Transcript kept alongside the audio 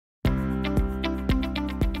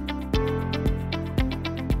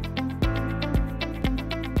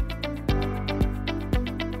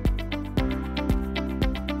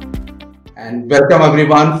And welcome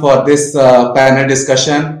everyone for this panel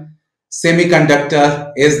discussion.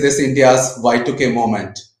 Semiconductor, is this India's Y2K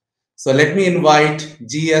moment? So let me invite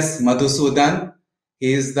GS Madhusudan.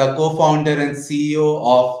 He is the co-founder and CEO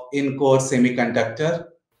of InCore Semiconductor.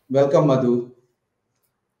 Welcome, Madhu.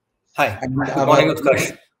 Hi. Good morning,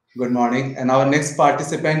 Utkarsh. Good morning. And our next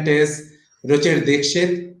participant is Ruchir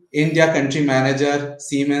Dixit, India Country Manager,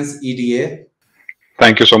 Siemens EDA.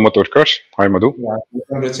 Thank you so much, Utkarsh. Hi, Madhu. Yeah,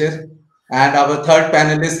 welcome, Ruchir. And our third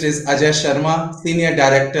panelist is Ajay Sharma, Senior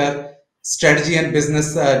Director, Strategy and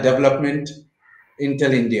Business Development,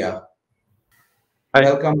 Intel India. Hi.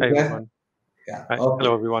 Welcome, Hi, Ajay. everyone. Yeah. Hi. Okay.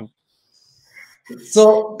 Hello, everyone.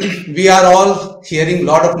 So we are all hearing a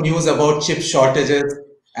lot of news about chip shortages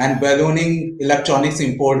and ballooning electronics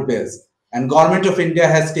import bills. And Government of India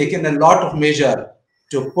has taken a lot of measure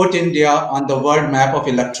to put India on the world map of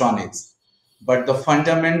electronics. But the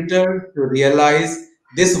fundamental to realize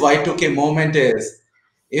this Y2K moment is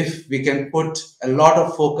if we can put a lot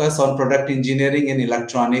of focus on product engineering in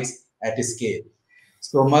electronics at scale.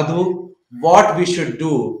 So Madhu, what we should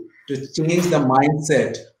do to change the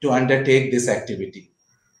mindset to undertake this activity?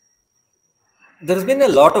 There's been a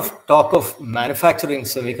lot of talk of manufacturing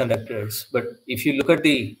semiconductors, but if you look at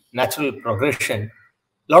the natural progression,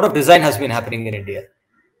 a lot of design has been happening in India.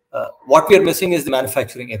 What we are missing is the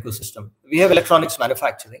manufacturing ecosystem. We have electronics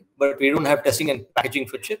manufacturing, but we don't have testing and packaging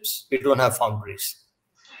for chips. We don't have foundries.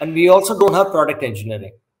 And we also don't have product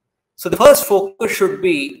engineering. So the first focus should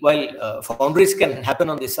be, while foundries can happen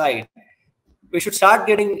on the side, we should start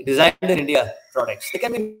getting designed in India products. They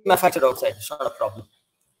can be manufactured outside. It's not a problem.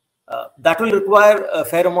 That will require a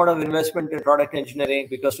fair amount of investment in product engineering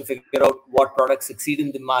because to figure out what products succeed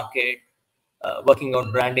in the market, working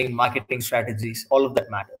out branding, marketing strategies, all of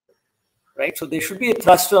that matters, right? So there should be a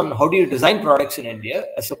thrust on how do you design products in India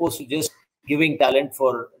as opposed to just giving talent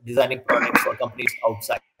for designing products for companies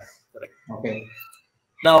outside. Correct? Okay.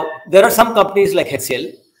 Now, there are some companies like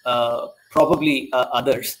HCL, probably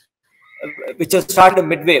others, which have started a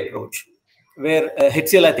midway approach, where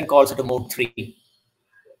HCL, I think, calls it a mode 3,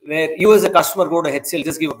 where you as a customer go to HCL,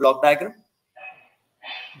 just give a block diagram.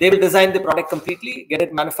 They will design the product completely, get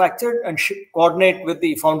it manufactured, and coordinate with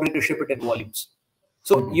the foundry to ship it in volumes.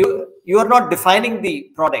 So you are not defining the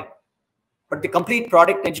product, but the complete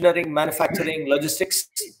product engineering, manufacturing, logistics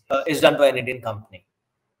is done by an Indian company.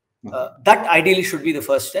 That ideally should be the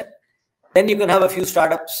first step. Then you can have a few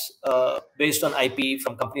startups based on IP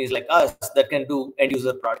from companies like us that can do end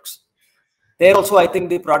user products. There also, I think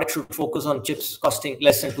the product should focus on chips costing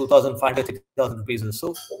less than 2,500, 3,000 rupees or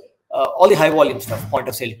so. All the high volume stuff, point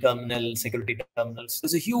of sale terminal, security terminals,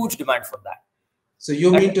 there's a huge demand for that. So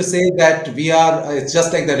you mean to say that we are, it's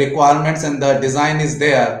just like the requirements and the design is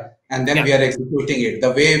there and then we are executing it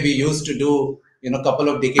the way we used to do, a couple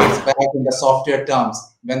of decades back in the software terms.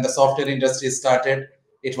 When the software industry started,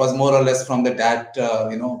 it was more or less from that,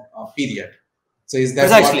 period. So is that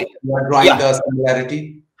Precisely. what you are drawing the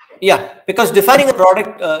similarity? Yeah, because defining a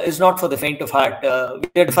product is not for the faint of heart.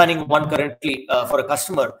 We are defining one currently for a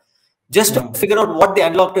customer. Just to figure out what the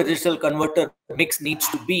analog to digital converter mix needs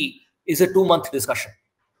to be is a 2-month discussion.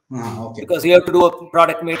 Okay. Because you have to do a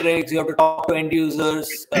product matrix, you have to talk to end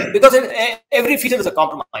users, because every feature is a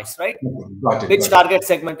compromise, right? Got it, Which target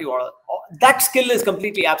segment you want to, that skill is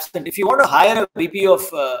completely absent. If you want to hire a VP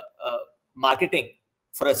of marketing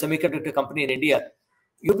for a semiconductor company in India,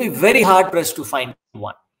 you'll be very hard pressed to find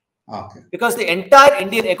one. Okay. Because the entire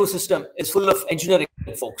Indian ecosystem is full of engineering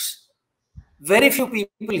folks. Very few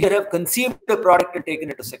people here have conceived a product and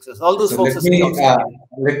taken it to success. All those folks are sitting outside.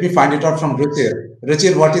 Let me find it out from Ruchir.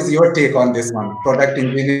 Ruchir, what is your take on this one? Product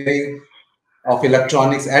engineering of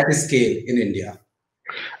electronics at scale in India.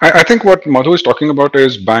 I think what Madhu is talking about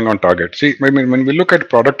is bang on target. See, when we look at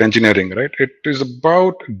product engineering, right, it is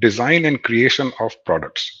about design and creation of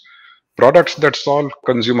products that solve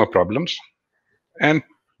consumer problems and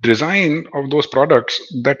design of those products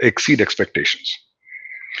that exceed expectations.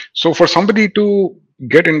 So for somebody to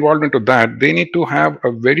get involved into that, they need to have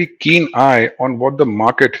a very keen eye on what the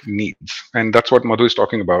market needs. And that's what Madhu is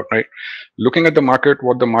talking about, right? Looking at the market,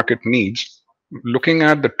 what the market needs, looking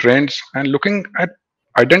at the trends and looking at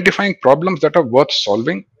identifying problems that are worth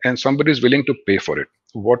solving and somebody is willing to pay for it.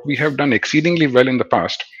 What we have done exceedingly well in the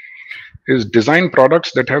past is design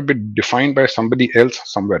products that have been defined by somebody else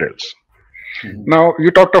somewhere else. Now,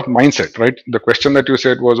 you talked of mindset, right? The question that you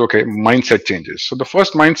said was, okay, mindset changes. So the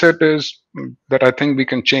first mindset is that I think we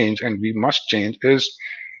can change and we must change is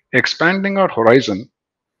expanding our horizon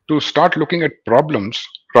to start looking at problems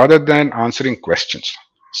rather than answering questions.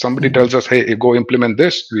 Somebody tells us, hey, go implement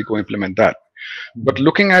this, we go implement that. but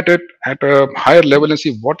looking at it at a higher level and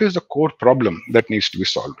see what is the core problem that needs to be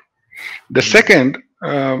solved. The second,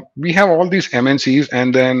 we have all these MNCs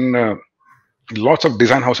and then lots of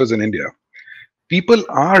design houses in India. People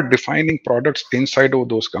are defining products inside of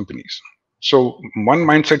those companies. So one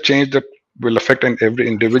mindset change that will affect every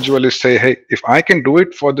individual is say, hey, if I can do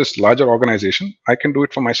it for this larger organization, I can do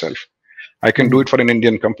it for myself. I can do it for an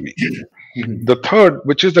Indian company. The third,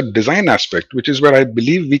 which is the design aspect, which is where I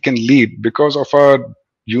believe we can lead because of our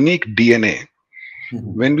unique DNA.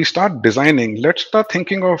 When we start designing, let's start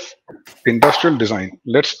thinking of industrial design.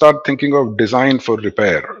 Let's start thinking of design for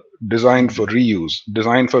repair, design for reuse,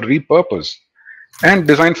 design for repurpose, and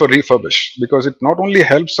design for refurbish, because it not only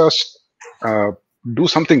helps us do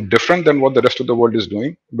something different than what the rest of the world is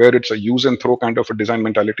doing, where it's a use and throw kind of a design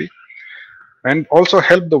mentality, and also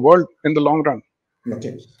help the world in the long run.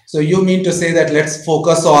 Okay. So you mean to say that let's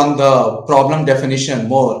focus on the problem definition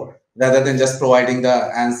more rather than just providing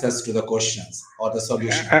the answers to the questions or the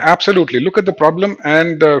solution? Absolutely. Look at the problem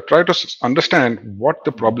and try to understand what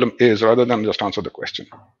the problem is rather than just answer the question.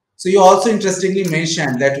 So you also interestingly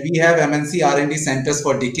mentioned that we have MNC R&D centers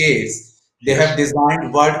for decades. They have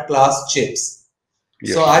designed world-class chips.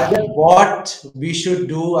 Yes. So I think what we should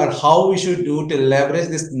do or how we should do to leverage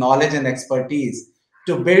this knowledge and expertise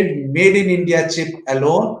to build made in India chip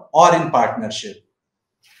alone or in partnership.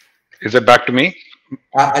 Is it back to me?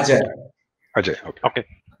 Ajay. Ajay.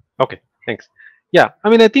 Okay. Thanks. Yeah. I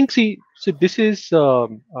mean, I think, so this is,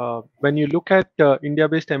 when you look at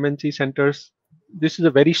India-based MNC centers, this is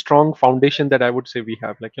a very strong foundation that I would say we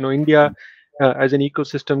have. Like, India as an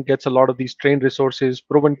ecosystem gets a lot of these trained resources,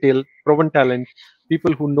 proven talent,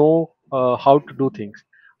 people who know how to do things.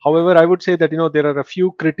 However, I would say that, there are a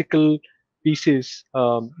few critical pieces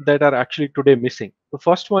that are actually today missing. The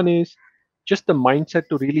first one is just the mindset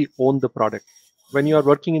to really own the product. When you are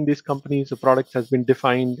working in these companies, the product has been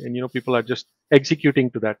defined and, people are just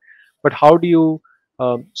executing to that. But how do you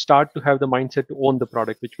start to have the mindset to own the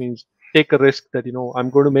product, which means take a risk that, I'm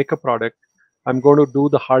going to make a product. I'm going to do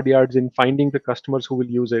the hard yards in finding the customers who will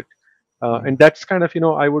use it. And that's kind of,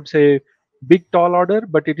 I would say big, tall order,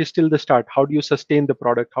 but it is still the start. How do you sustain the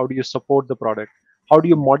product? How do you support the product? How do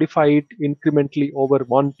you modify it incrementally over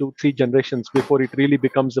 1, 2, 3 generations before it really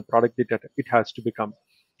becomes the product that it has to become?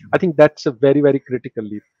 I think that's a very, very critical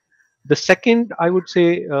leap. The second, I would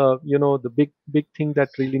say, the big thing that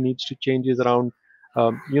really needs to change is around,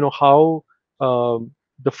 how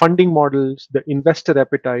the funding models, the investor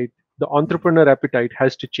appetite, the entrepreneur appetite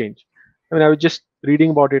has to change. I mean, I was just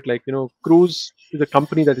reading about it, like, Cruise is a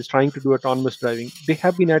company that is trying to do autonomous driving. They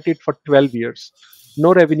have been at it for 12 years.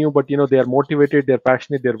 No revenue, but, they are motivated, they're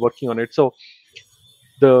passionate, they're working on it. So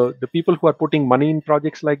the people who are putting money in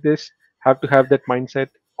projects like this have to have that mindset.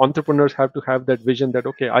 Entrepreneurs have to have that vision that,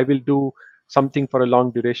 okay, I will do something for a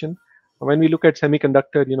long duration. When we look at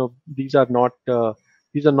semiconductor, these are not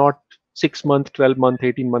 6-month, 12-month,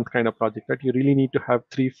 18-month kind of project, right? You really need to have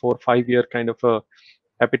 3, 4, 5-year kind of a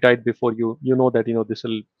appetite before you know that this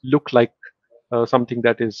will look like something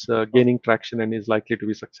that is gaining traction and is likely to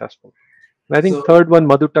be successful. And I think third one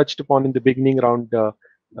Madhu touched upon in the beginning around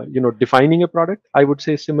defining a product. I would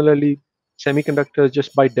say similarly, semiconductors,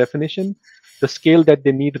 just by definition, the scale that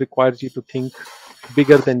they need requires you to think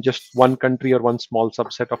bigger than just one country or one small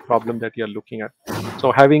subset of problem that you're looking at.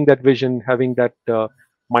 So having that vision, having that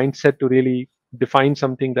mindset to really define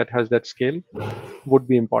something that has that scale would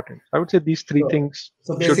be important. I would say these 3 things.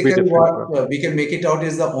 So basically what we can make it out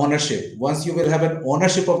is the ownership. Once you will have an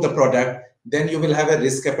ownership of the product, then you will have a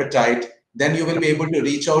risk appetite. Then you will be able to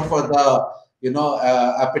reach out for the,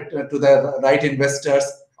 to the right investors,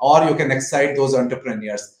 or you can excite those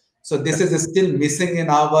entrepreneurs. So this is still missing in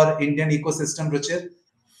our Indian ecosystem, Ruchir?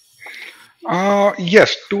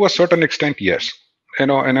 Yes, to a certain extent, yes. And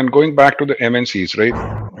then going back to the MNCs,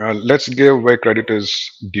 right? Let's give where credit is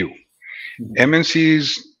due.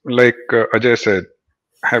 MNCs, like Ajay said,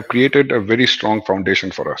 have created a very strong foundation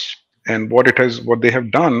for us. And what they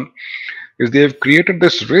have done is they have created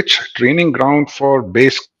this rich training ground for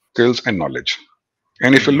base skills and knowledge.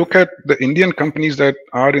 And if you look at the Indian companies that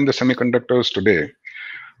are in the semiconductors today,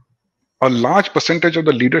 a large percentage of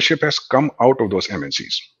the leadership has come out of those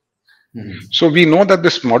MNCs. So we know that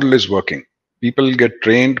this model is working. People get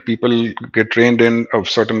trained in a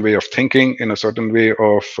certain way of thinking, in a certain way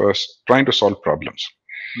of trying to solve problems.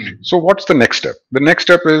 So what's the next step? The next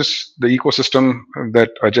step is the ecosystem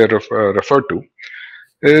that Ajay referred to,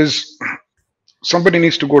 is somebody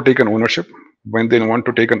needs to go take an ownership. When they want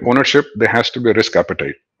to take an ownership, there has to be a risk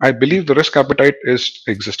appetite. I believe the risk appetite is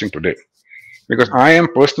existing today, because I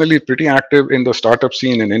am personally pretty active in the startup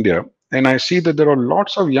scene in India, and I see that there are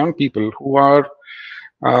lots of young people who are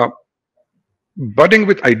uh, budding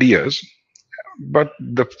with ideas, but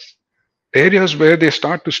the areas where they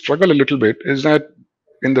start to struggle a little bit is that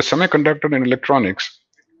in the semiconductor and electronics,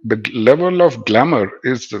 the level of glamour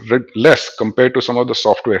is less compared to some of the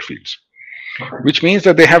software fields, which means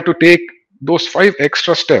that they have to take those 5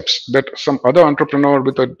 extra steps that some other entrepreneur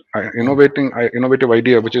with a innovative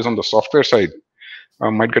idea, which is on the software side,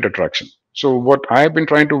 might get attraction. So what I've been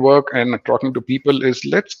trying to work and talking to people is,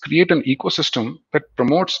 let's create an ecosystem that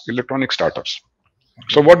promotes electronic startups.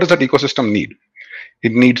 So what does that ecosystem need?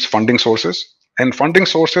 It needs funding sources, and funding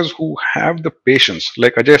sources who have the patience.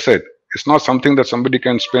 Like Ajay said, it's not something that somebody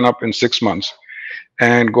can spin up in 6 months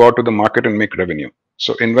and go out to the market and make revenue.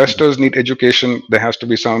 So investors need education. There has to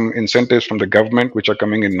be some incentives from the government, which are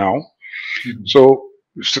coming in now. So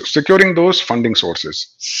securing those funding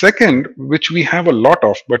sources. Second, which we have a lot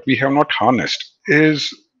of, but we have not harnessed,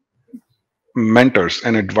 is mentors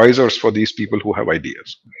and advisors for these people who have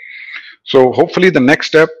ideas. So hopefully the next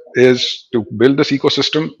step is to build this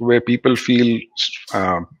ecosystem where people feel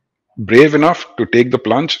brave enough to take the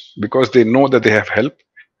plunge because they know that they have help,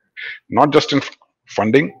 not just in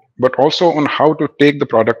funding, but also on how to take the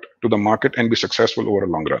product to the market and be successful over a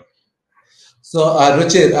long run. So,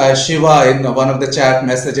 Ruchir, Shiva in one of the chat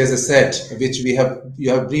messages has said, which you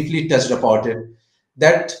have briefly touched upon it,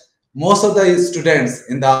 that most of the students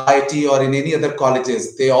in the IIT or in any other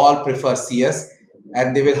colleges, they all prefer CS,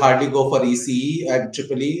 and they will hardly go for ECE and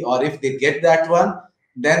EEE, or if they get that one,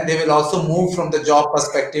 then they will also move from the job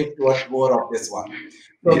perspective towards more of this one.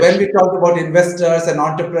 So Yes. when we talk about investors and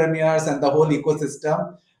entrepreneurs and the whole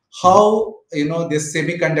ecosystem, how this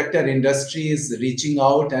semiconductor industry is reaching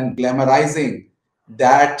out and glamorizing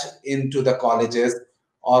that into the colleges,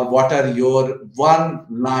 or what are your one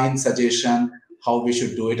line suggestion how we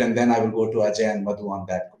should do it? And then I will go to Ajay and Madhu on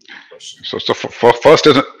that question. So for first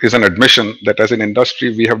is an admission that as an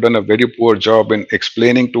industry, we have done a very poor job in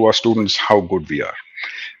explaining to our students how good we are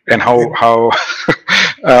and how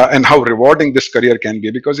and how rewarding this career can be.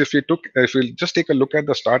 Because if we just take a look at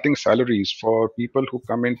the starting salaries for people who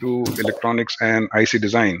come into electronics and IC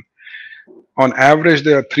design, on average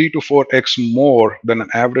they are 3 to 4x more than an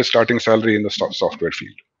average starting salary in the software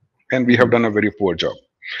field, and we have done a very poor job.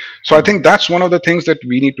 So I think that's one of the things that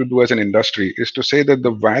we need to do as an industry, is to say that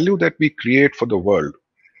the value that we create for the world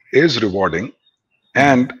is rewarding,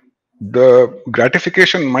 and the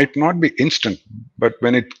gratification might not be instant, but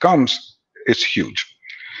when it comes, it's huge.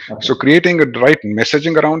 Okay. So creating a right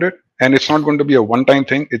messaging around it, and it's not going to be a one-time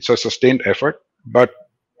thing, it's a sustained effort, but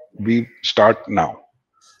we start now.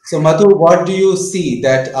 So Madhu, what do you see,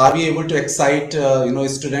 that are we able to excite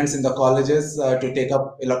students in the colleges to take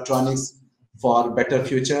up electronics for better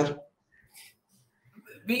future?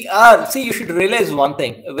 We are. See, you should realize one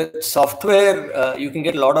thing. With software, you can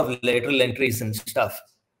get a lot of lateral entries and stuff.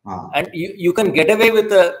 And you can get away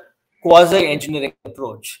with a quasi-engineering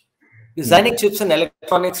approach. Designing chips and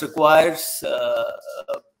electronics requires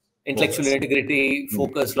intellectual integrity,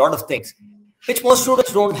 focus, a lot of things, which most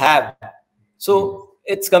students don't have. So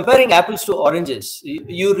it's comparing apples to oranges.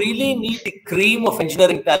 You really need the cream of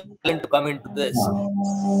engineering talent to come into this.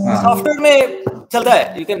 Software may chalta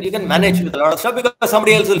hai. You can manage with a lot of stuff because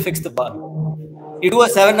somebody else will fix the bug. You do a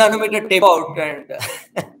 7 nanometer tape out and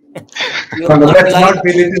that's not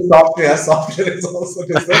related software. Software is also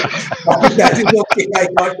design. That is okay. I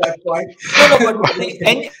got that point. No, but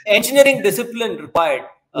the engineering discipline required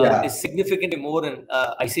is significantly more in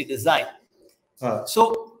IC design.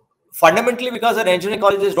 So fundamentally, because our engineering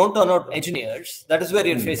colleges don't turn out engineers, that is where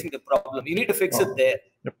you're facing the problem. You need to fix it there.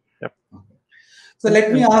 Yep. So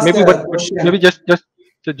let me ask maybe a question. Maybe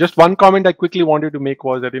just one comment I quickly wanted to make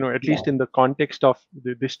was that, at least in the context of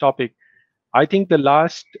this topic, I think the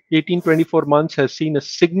last 18-24 months has seen a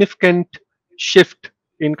significant shift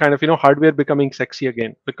in kind of hardware becoming sexy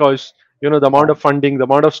again, because the amount of funding, the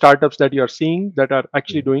amount of startups that you are seeing that are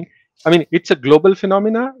actually doing, I mean, it's a global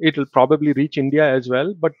phenomena. It will probably reach India as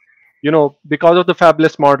well, but because of the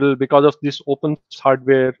fabless model, because of this open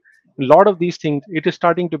hardware, a lot of these things, it is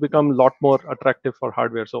starting to become a lot more attractive for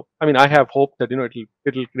hardware. So I mean, I have hope that it'll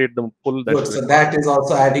create the pull. Good. So that is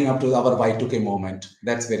also adding up to our Y2K moment.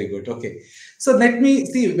 That's very good. Okay. So let me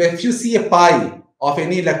see, if you see a pie of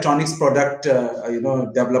any electronics product,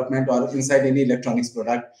 development, or inside any electronics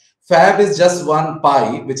product, fab is just one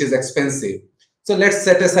pie, which is expensive. So let's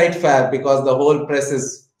set aside fab because the whole press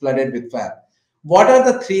is flooded with fab. What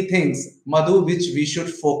are the 3 things, Madhu, which we should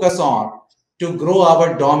focus on to grow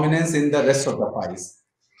our dominance in the rest of the pies?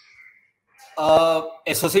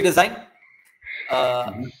 SoC design,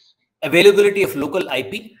 availability of local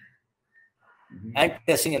IP, and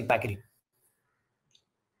testing and packaging.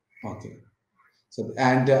 Okay. So,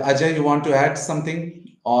 and Ajay, you want to add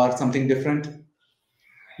something or something different?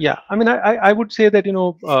 Yeah, I mean, I would say that,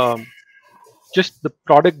 just the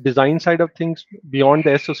product design side of things beyond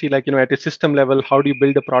the SOC, like, at a system level, how do you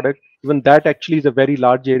build a product? Even that actually is a very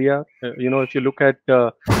large area. If you look at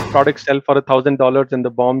products sell for $1,000 and the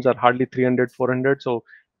bombs are hardly 300, 400. So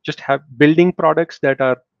just have building products that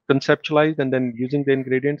are conceptualized and then using the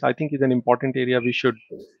ingredients, I think is an important area we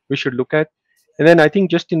should look at. And then I think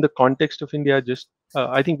just in the context of India, just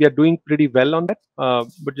I think we are doing pretty well on that.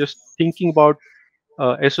 But just thinking about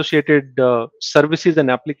associated services and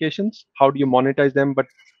applications, how do you monetize them, but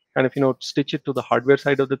kind of stitch it to the hardware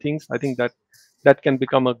side of the things, I think that can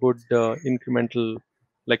become a good incremental,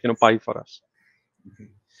 like, pie for us.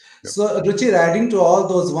 So, Ruchir, adding to all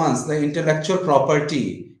those ones, the intellectual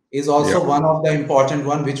property is also Yeah. one of the important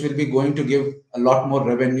one, which will be going to give a lot more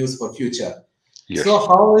revenues for future. Yes. So,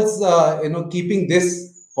 how is keeping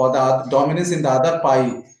this for the dominance in the other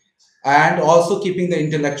pie, and also keeping the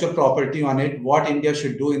intellectual property on it? What India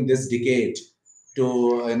should do in this decade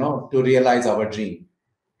to realize our dream?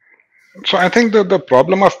 So I think that the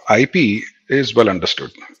problem of IP is well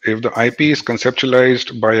understood. If the IP is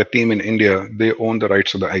conceptualized by a team in India, they own the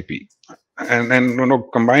rights to the IP. And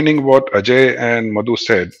combining what Ajay and Madhu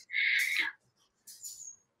said,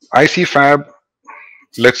 IC fab,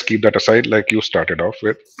 let's keep that aside, like you started off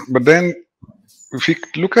with. But then if we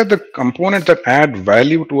look at the components that add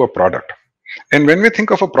value to a product, and when we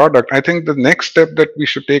think of a product, I think the next step that we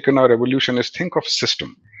should take in our evolution is think of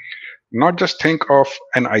system, not just think of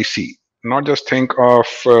an IC, not just think of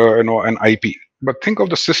an IP, but think of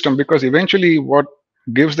the system, because eventually what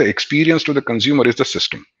gives the experience to the consumer is the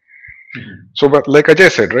system. So, but like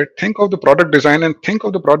Ajay said, right, think of the product design and think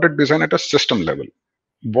of the product design at a system level.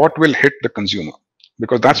 What will hit the consumer?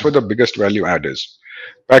 Because that's where the biggest value add is.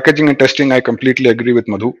 Packaging and testing, I completely agree with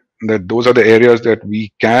Madhu that those are the areas that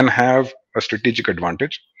we can have a strategic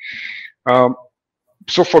advantage.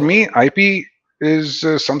 So for me, IP is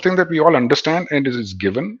something that we all understand and is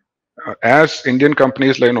given. As Indian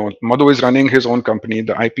companies, like Madhu is running his own company,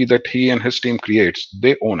 the IP that he and his team creates,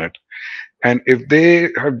 they own it. And if they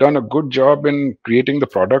have done a good job in creating the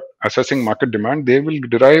product, assessing market demand, they will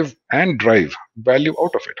derive and drive value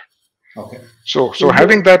out of it. Okay. So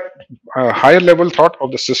having that higher level thought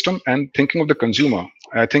of the system and thinking of the consumer,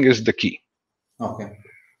 I think is the key. Okay.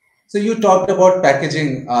 So you talked about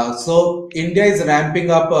packaging. So India is ramping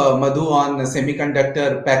up, Madhu, on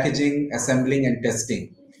semiconductor packaging, assembling, and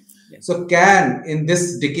testing. So in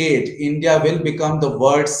this decade, India will become the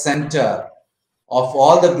world center of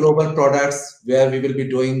all the global products where we will be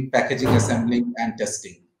doing packaging, assembling, and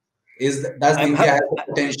testing? Does India have the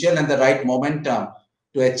potential and the right momentum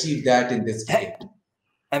to achieve that in this decade?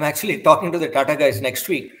 I'm actually talking to the Tata guys next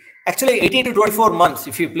week. Actually, 18 to 24 months,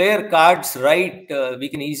 if you play our cards right, we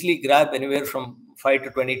can easily grab anywhere from 5 to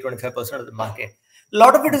 20, 25% of the market. A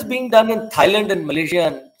lot of it is being done in Thailand and Malaysia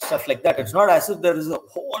and stuff like that. It's not as if there is a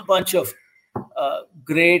whole bunch of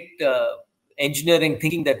great engineering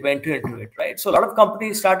thinking that went into it, right? So a lot of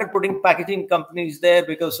companies started putting packaging companies there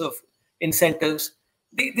because of incentives.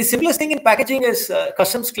 The simplest thing in packaging is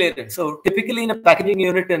customs clearance. So typically in a packaging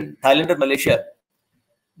unit in Thailand or Malaysia,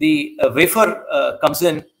 the wafer comes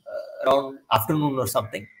in around afternoon or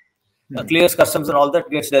something, clears customs and all that,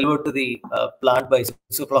 gets delivered to the plant by 6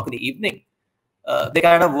 o'clock in the evening. They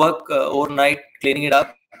kind of work overnight, cleaning it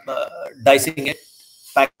up, dicing it,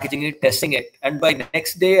 packaging it, testing it. And by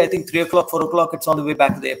next day, I think 3 o'clock, 4 o'clock, it's on the way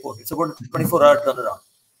back to the airport. It's about 24-hour turnaround.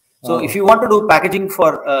 So if you want to do packaging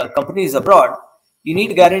for companies abroad, you need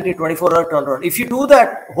to guarantee 24-hour turnaround. If you do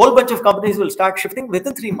that, a whole bunch of companies will start shifting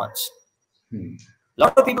within 3 months. A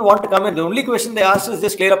lot of people want to come in. The only question they ask is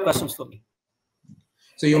just clear up customs for me.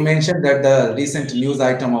 So you mentioned that the recent news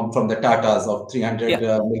item from the Tatas of 300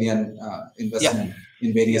 million investment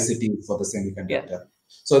in various cities for the semiconductor.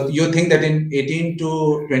 So you think that in 18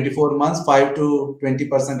 to 24 months, 5 to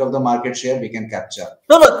 20% of the market share we can capture?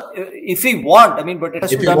 No. If we want, I mean, but it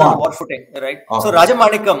has to be done on war footing, right? Okay. So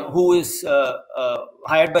Rajamanikam, who is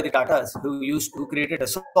hired by the Tatas, who created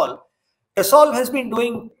TESOL has been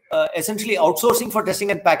doing essentially outsourcing for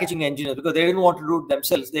testing and packaging engineers because they didn't want to do it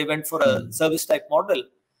themselves. They went for a service type model.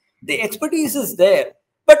 The expertise is there.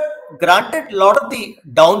 But granted, a lot of the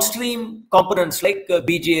downstream components like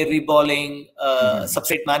BGA, reballing,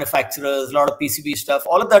 substrate manufacturers, a lot of PCB stuff,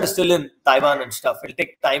 all of that is still in Taiwan and stuff. It'll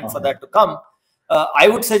take time for that to come. I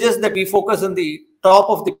would suggest that we focus on the top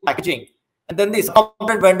of the packaging and then these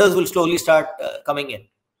component vendors will slowly start coming in.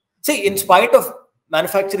 See, in spite of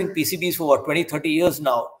manufacturing PCBs for 20, 30 years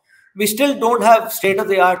now, we still don't have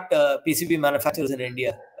state-of-the-art PCB manufacturers in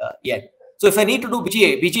India yet. So if I need to do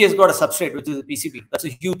BGA has got a substrate, which is a PCB. That's a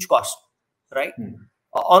huge cost, right?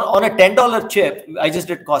 On a $10 chip, I just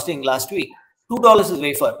did costing last week. $2 is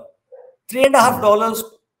wafer. $3.50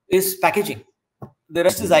 is packaging. The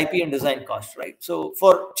rest is IP and design cost, right? So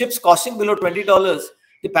for chips costing below $20,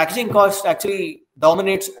 the packaging cost actually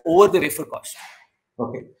dominates over the wafer cost.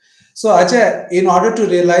 Okay. So Ajay, in order to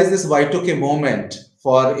realize this Y2K moment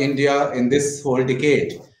for India in this whole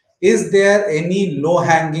decade, is there any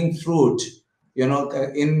low-hanging fruit, from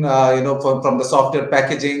the software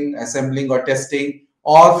packaging, assembling or testing,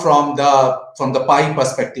 or from the pie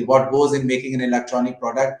perspective, what goes in making an electronic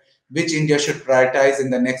product, which India should prioritize in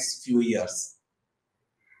the next few years?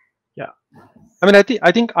 Yeah, I mean,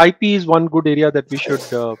 I think IP is one good area that we should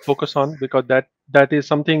focus on, because that is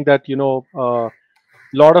something that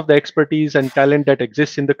lot of the expertise and talent that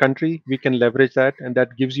exists in the country, we can leverage that, and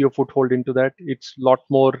that gives you a foothold into that. It's a lot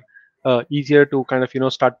more easier to kind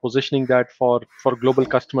of start positioning that for global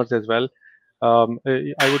customers as well.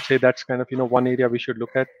 I would say that's kind of one area we should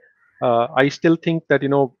look at. I still think that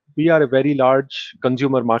we are a very large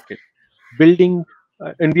consumer market. Building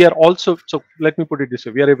and we are also, so let me put it this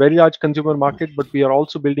way, we are a very large consumer market, but we are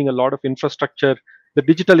also building a lot of infrastructure, the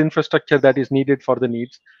digital infrastructure that is needed for the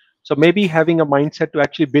needs. So maybe having a mindset to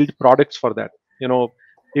actually build products for that.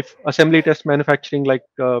 If assembly test manufacturing, like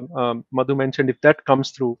Madhu mentioned, if that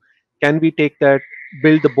comes through, can we take that,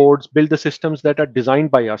 build the boards, build the systems that are designed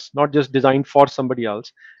by us, not just designed for somebody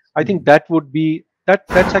else? I think that would be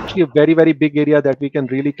that's actually a very, very big area that we can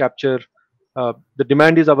really capture. The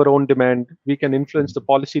demand is our own demand. We can influence the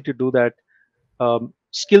policy to do that.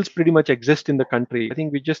 Skills pretty much exist in the country. I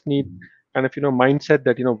think we just need kind of mindset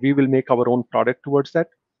that we will make our own product towards that.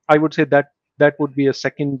 I would say that would be a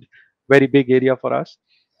second very big area for us.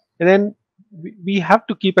 And then we have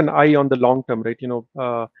to keep an eye on the long term,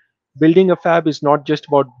 right? Building a fab is not just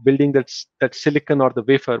about building that silicon or the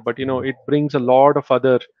wafer, but it brings a lot of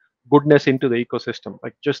other goodness into the ecosystem,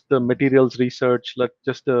 like just the materials research, like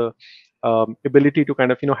just the ability to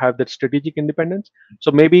kind of have that strategic independence.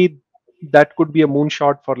 So maybe that could be a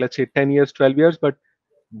moonshot for, let's say, 10 years, 12 years, but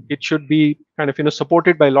it should be kind of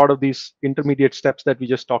supported by a lot of these intermediate steps that we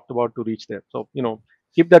just talked about to reach there. So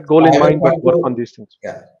keep that goal in mind, but work on these things.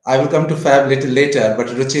 Yeah, I will come to fab little later, but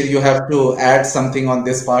Ruchir, you have to add something on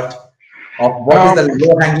this part of what is the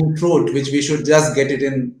low-hanging fruit which we should just get it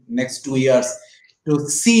in next 2 years to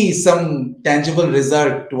see some tangible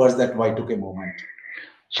result towards that Y2K moment.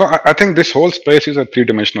 So I think this whole space is a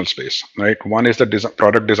three-dimensional space, right? One is the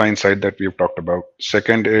product design side that we've talked about.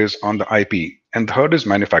 Second is on the IP, and third is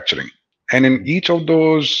manufacturing. And in each of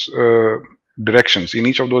those directions, in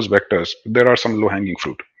each of those vectors, there are some low-hanging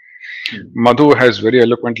fruit. Madhu has very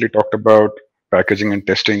eloquently talked about packaging and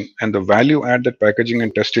testing, and the value add that packaging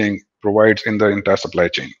and testing provides in the entire supply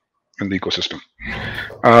chain in the ecosystem.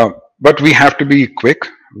 But we have to be quick,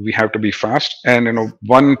 we have to be fast. And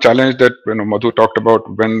one challenge that Madhu talked about,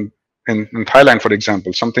 when in Thailand, for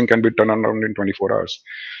example, something can be turned around in 24 hours.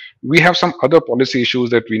 We have some other policy issues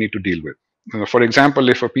that we need to deal with. For example,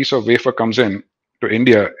 if a piece of wafer comes in to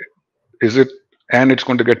India, and it's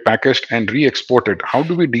going to get packaged and re-exported, how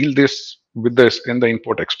do we deal with this in the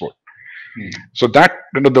import-export? So that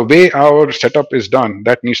the way our setup is done,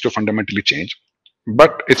 that needs to fundamentally change,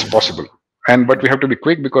 but it's possible. But we have to be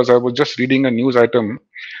quick, because I was just reading a news item.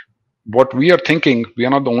 What we are thinking, we are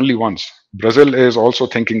not the only ones. Brazil is also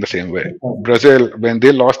thinking the same way. Brazil, when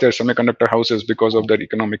they lost their semiconductor houses because of their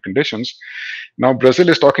economic conditions, now Brazil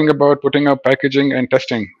is talking about putting up packaging and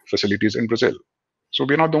testing facilities in Brazil. So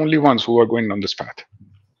we're not the only ones who are going on this path.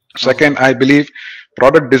 Second, I believe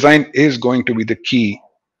product design is going to be the key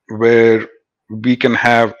where we can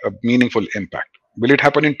have a meaningful impact. Will it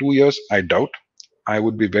happen in 2 years? I doubt. I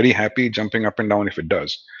would be very happy jumping up and down if it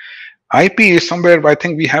does. IP is somewhere where I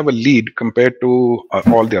think we have a lead compared to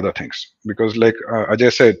all the other things, because like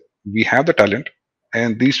Ajay said, we have the talent,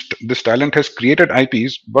 and this talent has created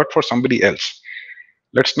IPs, but for somebody else.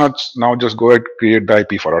 Let's not now just go and create the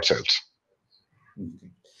IP for ourselves.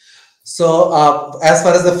 So as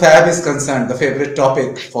far as the fab is concerned, the favorite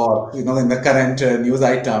topic for in the current news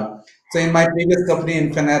item. So in my previous company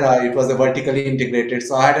in Finera, it was a vertically integrated.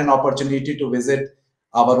 So I had an opportunity to visit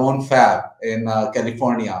our own fab in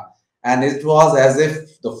California, and it was as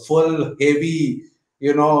if the full heavy,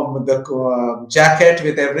 the jacket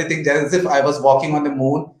with everything, as if I was walking on the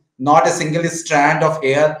moon. Not a single strand of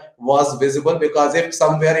hair was visible, because if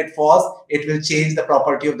somewhere it falls, it will change the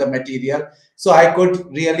property of the material. So I could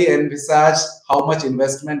really envisage how much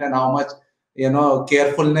investment and how much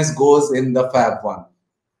carefulness goes in the fab one.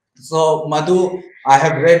 So, Madhu, I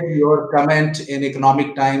have read your comment in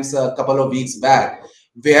Economic Times a couple of weeks back,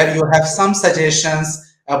 where you have some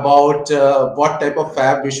suggestions about what type of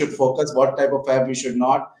fab we should focus, what type of fab we should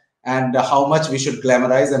not, and how much we should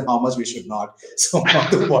glamorize and how much we should not. So,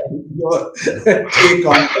 Madhu, what is your take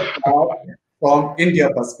on the fab from India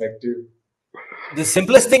perspective? The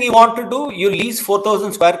simplest thing you want to do, you lease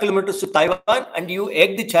 4,000 square kilometers to Taiwan and you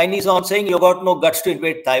egg the Chinese on saying you got no guts to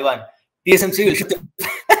invade Taiwan. TSMC will ship the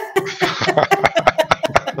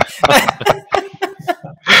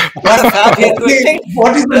what a fab here Okay,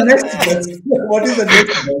 what is the next best? What is the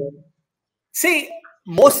next best? See,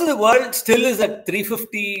 most of the world still is at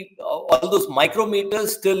 350, all those micrometers,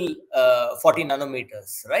 still 40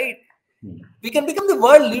 nanometers, right? We can become the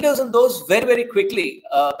world leaders in those very, very quickly.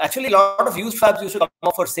 Actually, a lot of used fabs used to come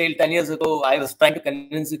up for sale 10 years ago. I was trying to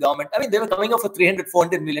convince the government. I mean, they were coming up for $300,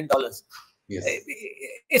 $400 million. Yes.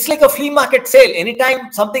 It's like a flea market sale.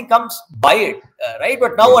 Anytime something comes, buy it, right?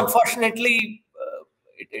 But now, unfortunately,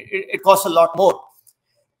 it costs a lot more.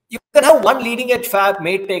 You can have one leading edge fab,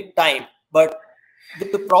 may take time, but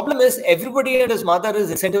the problem is everybody and his mother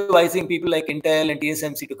is incentivizing people like Intel and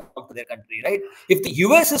TSMC to come to their country, right? If the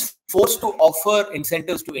US is forced to offer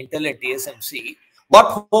incentives to Intel and TSMC,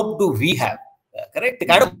 what hope do we have? Correct? The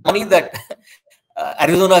kind of money that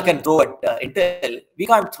Arizona can throw at Intel, we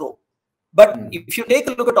can't throw. But if you take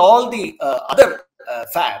a look at all the other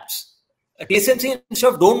fabs, TSMC and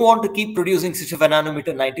stuff don't want to keep producing 65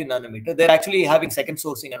 nanometer, 19 nanometer. They're actually having second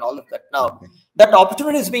sourcing and all of that. Now, that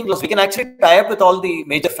opportunity is being lost. We can actually tie up with all the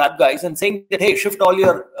major fab guys and saying that, hey, shift all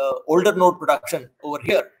your older node production over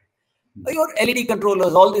here. Your LED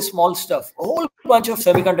controllers, all this small stuff, a whole bunch of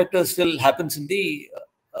semiconductors still happens in the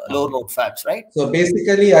lower node fabs, right? So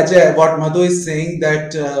basically, Ajay, what Madhu is saying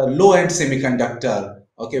that low-end semiconductor,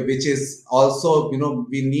 okay, which is also, we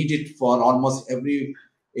need it for almost every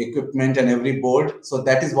equipment and every board. So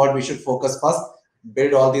that is what we should focus first,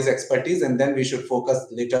 build all these expertise, and then we should focus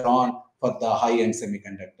later on for the high-end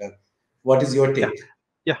semiconductor. What is your take?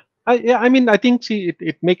 I mean, I think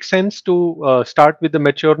it makes sense to start with the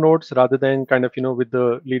mature nodes rather than kind of with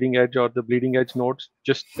the leading edge or the bleeding edge nodes.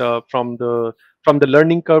 Just from the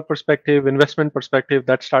learning curve perspective, investment perspective,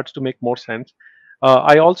 that starts to make more sense.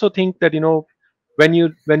 I also think that when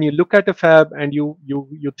you look at a fab and you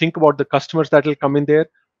think about the customers that will come in there,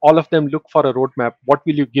 all of them look for a roadmap. What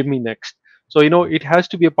will you give me next? So it has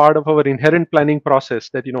to be a part of our inherent planning process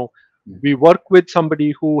that we work with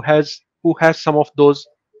somebody who has some of those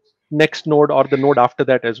next node or the node after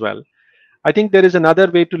that as well. I think there is another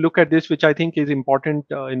way to look at this, which I think is important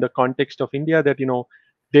in the context of India, that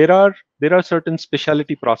there are certain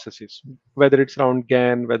specialty processes, whether it's around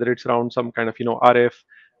GaN, whether it's around some kind of RF,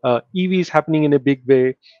 EV is happening in a big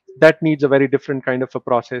way. That needs a very different kind of a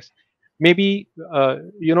process. Maybe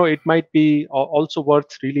it might be also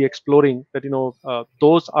worth really exploring that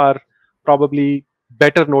those are probably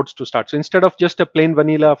better nodes to start. So instead of just a plain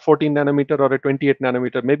vanilla 14 nanometer or a 28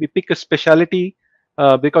 nanometer, maybe pick a specialty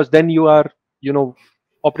because then you are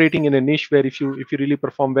operating in a niche where if you really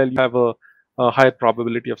perform well, you have a higher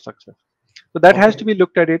probability of success. So that has to be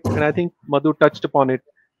looked at it, and I think Madhu touched upon it.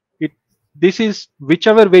 This is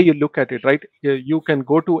whichever way you look at it, right? You can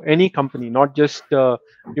go to any company, not just you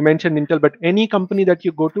mentioned Intel, but any company that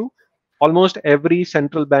you go to, almost every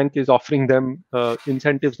central bank is offering them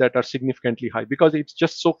incentives that are significantly high because it's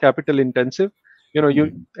just so capital intensive.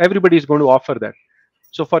 Everybody is going to offer that.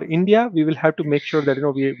 So for India, we will have to make sure that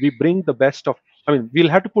we bring the best of. I mean, we'll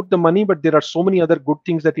have to put the money, but there are so many other good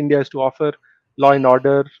things that India has to offer: law and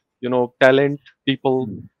order, talent, people,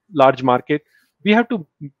 large market. We have to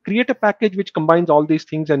create a package which combines all these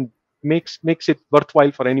things and makes it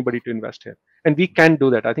worthwhile for anybody to invest here. And we can do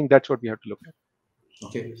that. I think that's what we have to look at.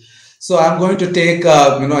 Okay, so I'm going to take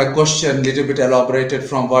a question little bit elaborated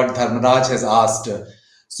from what Dharmaraj has asked.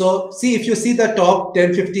 So see, if you see the top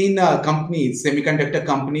 10, 15 companies, semiconductor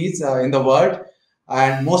companies in the world,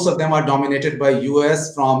 and most of them are dominated by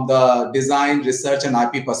US from the design, research, and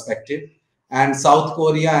IP perspective, and South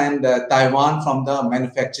Korea and Taiwan from the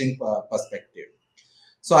manufacturing perspective.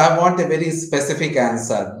 So I want a very specific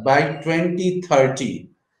answer. By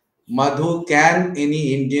 2030, Madhu, can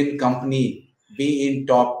any Indian company be in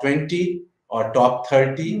top 20 or top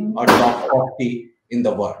 30 or top 40 in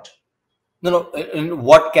the world? No, in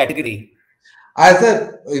what category? As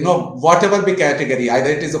a, whatever be category,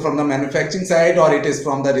 either it is from the manufacturing side or it is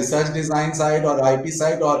from the research design side or IP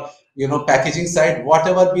side or, packaging side,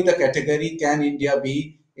 whatever be the category, can India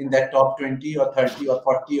be in that top 20 or 30 or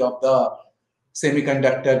 40 of the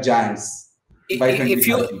semiconductor giants by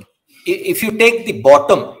 2030? if you take the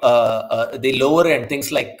bottom, the lower end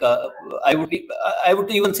things like I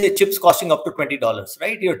would even say chips costing up to $20,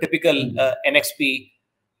 right? Your typical NXP,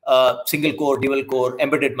 single core, dual core,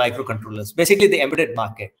 embedded microcontrollers, basically the embedded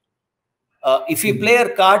market. If we play our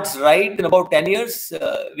cards right, in about 10 years,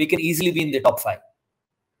 we can easily be in the top 5.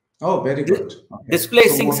 Oh, very good. Okay.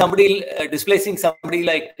 Displacing somebody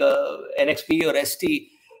like NXP or ST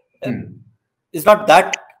is not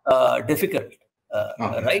that difficult,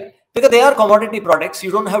 right? Because they are commodity products.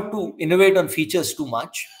 You don't have to innovate on features too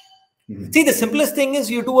much. See, the simplest thing is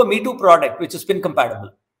you do a Me Too product, which is pin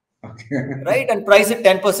compatible. Right, and price it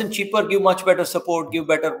 10% cheaper, give much better support, give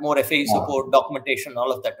better, more FAE support, documentation,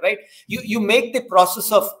 all of that, right? You make the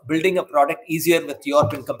process of building a product easier with your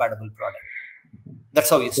pin compatible product. That's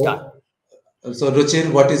how you start. So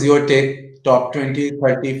Ruchir, what is your take? Top 20,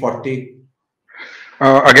 30, 40?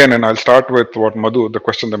 Again, and I'll start with the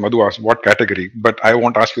question that Madhu asked, what category? But I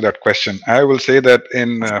won't ask you that question. I will say that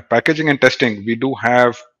in packaging and testing, we do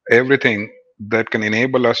have everything that can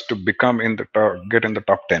enable us to get in the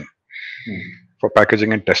top 10 for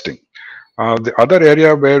packaging and testing. The other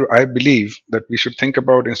area where I believe that we should think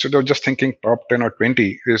about, instead of just thinking top 10 or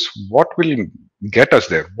 20, is what will get us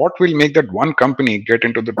there? What will make that one company get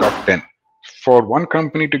into the top 10? For one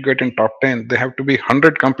company to get in top 10, there have to be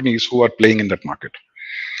 100 companies who are playing in that market.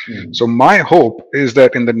 So my hope is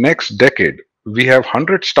that in the next decade, we have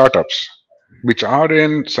 100 startups which are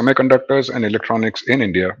in semiconductors and electronics in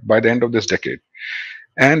India by the end of this decade.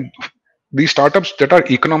 And these startups that are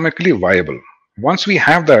economically viable. Once we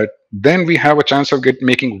have that, then we have a chance of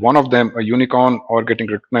making one of them a unicorn or getting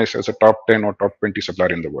recognized as a top 10 or top 20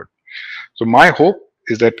 supplier in the world. So my hope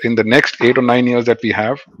is that in the next 8 or 9 years that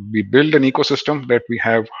we build an ecosystem that we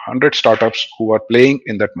have 100 startups who are playing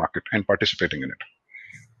in that market and participating in it.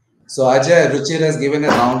 So Ajay, Ruchir has given a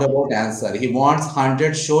roundabout answer. He wants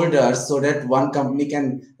 100 shoulders so that one company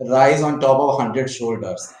can rise on top of 100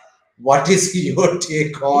 shoulders. What is your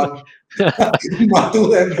take on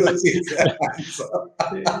Madhu and Ruchir's answer?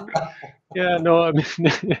 Yeah, no, I mean,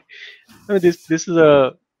 this is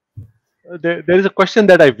there is a question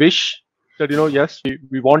that I wish that, yes,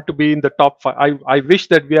 we want to be in the top 5. I wish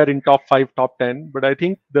that we are in top 5, top 10, but I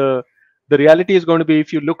think the reality is going to be,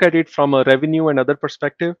 if you look at it from a revenue and other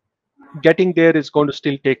perspective, getting there is going to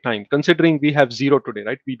still take time, considering we have 0 today,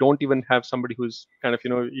 right? We don't even have somebody who's kind of,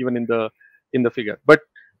 even in the figure. But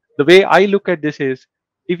the way I look at this is,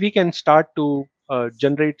 if we can start to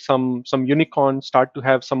generate some unicorns, start to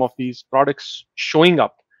have some of these products showing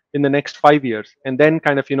up in the next 5 years, and then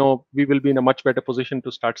kind of, we will be in a much better position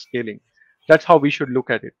to start scaling. That's how we should look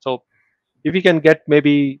at it. So if we can get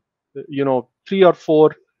maybe 3 or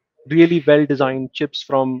 4 really well designed chips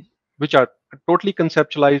which are totally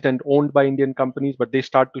conceptualized and owned by Indian companies, but they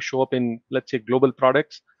start to show up in, let's say, global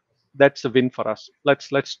products, that's a win for us.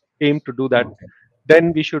 Let's aim to do that. Okay.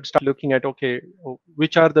 Then we should start looking at, okay,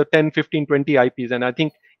 which are the 10, 15, 20 IPs? And I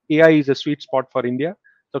think AI is a sweet spot for India.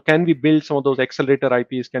 So can we build some of those accelerator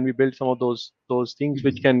IPs? Can we build some of those things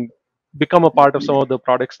which can become a part of some of the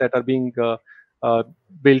products that are being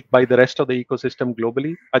built by the rest of the ecosystem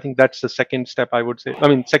globally? I think that's the second step, I would say. I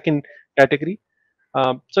mean, second category.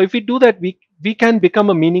 So if we do that, we can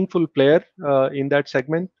become a meaningful player in that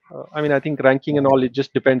segment. I mean, I think ranking and all, it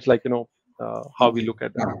just depends, like, how we look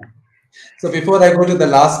at that. So before I go to the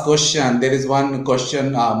last question, there is one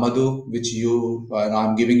question, Madhu, which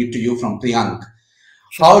I'm giving it to you from Priyank.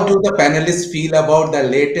 How do the panelists feel about the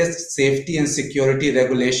latest safety and security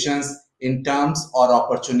regulations in terms or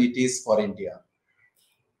opportunities for India?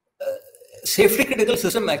 Safety critical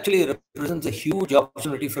system actually represents a huge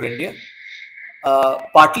opportunity for India.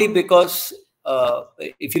 Partly because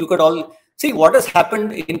if you look at see what has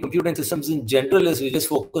happened in computing systems in general is we just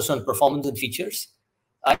focus on performance and features.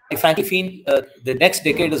 I frankly feel the next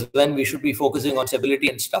decade is when we should be focusing on stability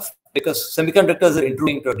and stuff, because semiconductors are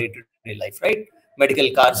intruding to our day-to-day life, right?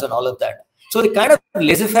 Medical cars and all of that. So the kind of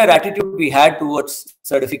laissez-faire attitude we had towards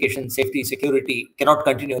certification, safety, security cannot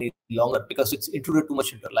continue any longer because it's intruded too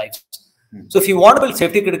much into our lives. So if you want to build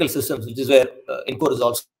safety critical systems, which is where InCore is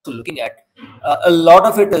also looking at, a lot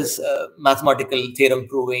of it is mathematical theorem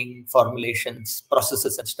proving, formulations,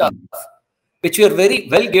 processes and stuff, which we are very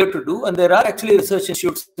well geared to do. And there are actually research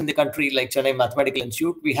institutes in the country like Chennai Mathematical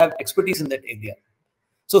Institute. We have expertise in that area.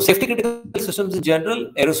 So safety critical systems in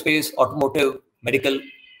general, aerospace, automotive, medical,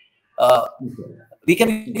 we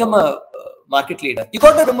can become a market leader. You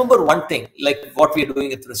got to remember one thing, like what we are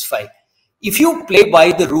doing at RISC-V. If you play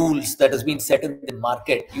by the rules that has been set in the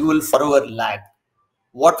market, you will forever lag.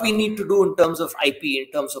 What we need to do in terms of IP,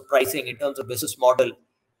 in terms of pricing, in terms of business model,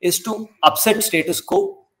 is to upset status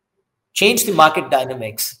quo, change the market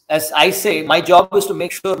dynamics. As I say, my job is to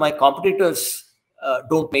make sure my competitors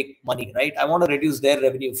don't make money, right? I want to reduce their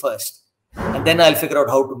revenue first, and then I'll figure out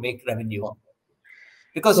how to make revenue.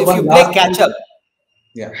 Because So if you one play last, catch up,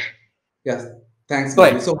 yeah, yes, thanks, go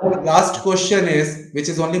Madhu. ahead. So one last question is, which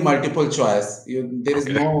is only multiple choice. There is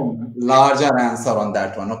Okay. no larger answer on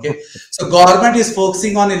that one. Okay. So government is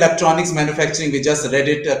focusing on electronics manufacturing. We just read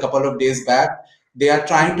it a couple of days back. They are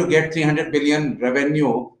trying to get 300 billion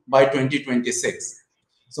revenue by 2026.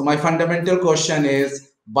 So my fundamental question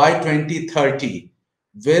is, by 2030,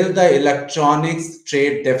 will the electronics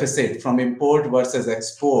trade deficit from import versus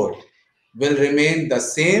export will remain the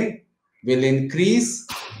same, will increase,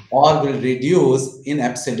 or will reduce in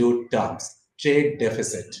absolute terms? Trade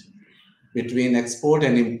deficit between export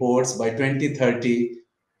and imports by 2030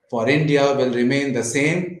 for India will remain the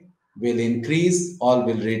same, will increase, or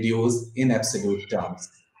will reduce in absolute terms.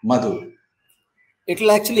 Madhu. It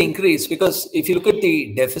will actually increase, because if you look at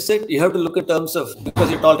the deficit, you have to look in terms of, because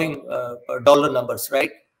you're talking dollar numbers,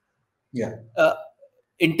 right? Yeah.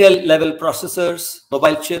 Intel level processors,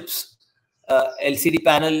 mobile chips, LCD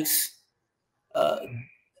panels,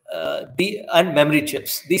 and memory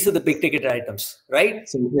chips. These are the big ticket items, right?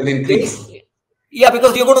 So it will increase. Yeah,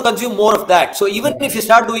 because you're going to consume more of that. So even if you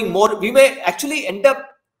start doing more, we may actually end up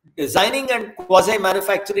designing and quasi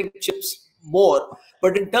manufacturing chips more.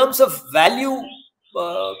 But in terms of value,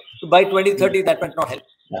 by 2030, that might not help.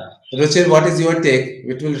 Yeah. Ruchir, what is your take?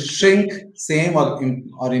 It will shrink, same,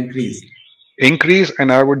 or increase? Increase,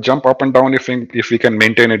 and I would jump up and down if we can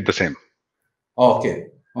maintain it the same. Okay.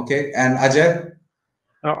 Okay. And Ajay?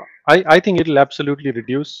 I think it'll absolutely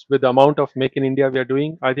reduce with the amount of Make in India we are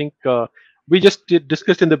doing. I think we just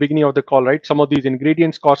discussed in the beginning of the call, right? Some of these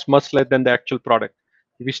ingredients cost much less than the actual product.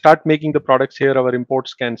 If we start making the products here, our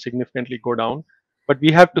imports can significantly go down. But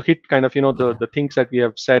we have to hit kind of, the things that we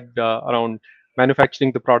have said around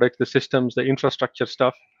manufacturing the products, the systems, the infrastructure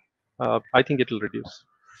stuff. I think it'll reduce.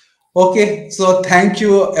 Okay, so thank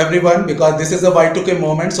you everyone, because this is a Y2K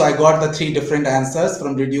moment. So I got the three different answers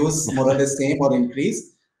from reduce, more or less same, or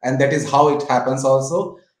increase. And that is how it happens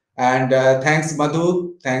also. And thanks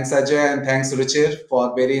Madhu, thanks Ajay, and thanks Ruchir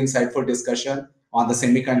for very insightful discussion on the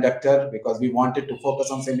semiconductor, because we wanted to focus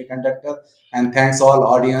on semiconductor. And thanks all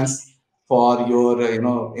audience for your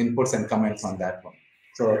inputs and comments on that one.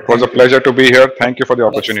 So It was a thank you. pleasure to be here. Thank you for the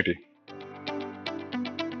Yes. opportunity.